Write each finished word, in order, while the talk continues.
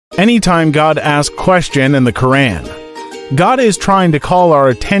Anytime God asks question in the Quran, God is trying to call our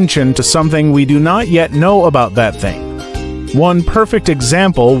attention to something we do not yet know about that thing. One perfect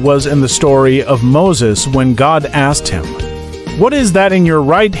example was in the story of Moses when God asked him, "What is that in your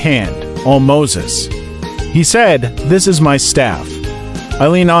right hand, O Moses?" He said, "This is my staff. I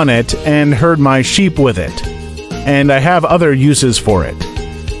lean on it and herd my sheep with it, and I have other uses for it."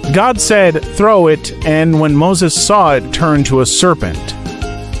 God said, "Throw it," and when Moses saw it turn to a serpent.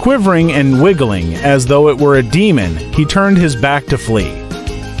 Quivering and wiggling as though it were a demon, he turned his back to flee,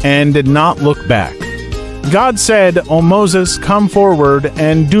 and did not look back. God said, "O Moses, come forward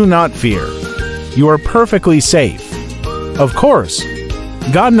and do not fear. You are perfectly safe." Of course,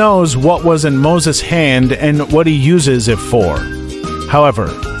 God knows what was in Moses' hand and what he uses it for. However,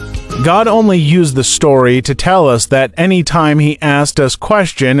 God only used the story to tell us that any time he asked us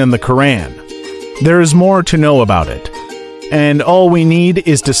question in the Quran, there is more to know about it, and all we need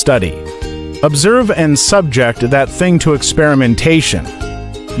is to study, observe, and subject that thing to experimentation.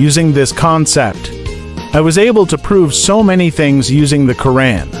 Using this concept, I was able to prove so many things using the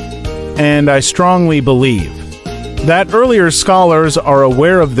Quran, and I strongly believe that earlier scholars are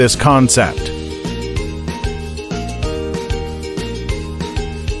aware of this concept.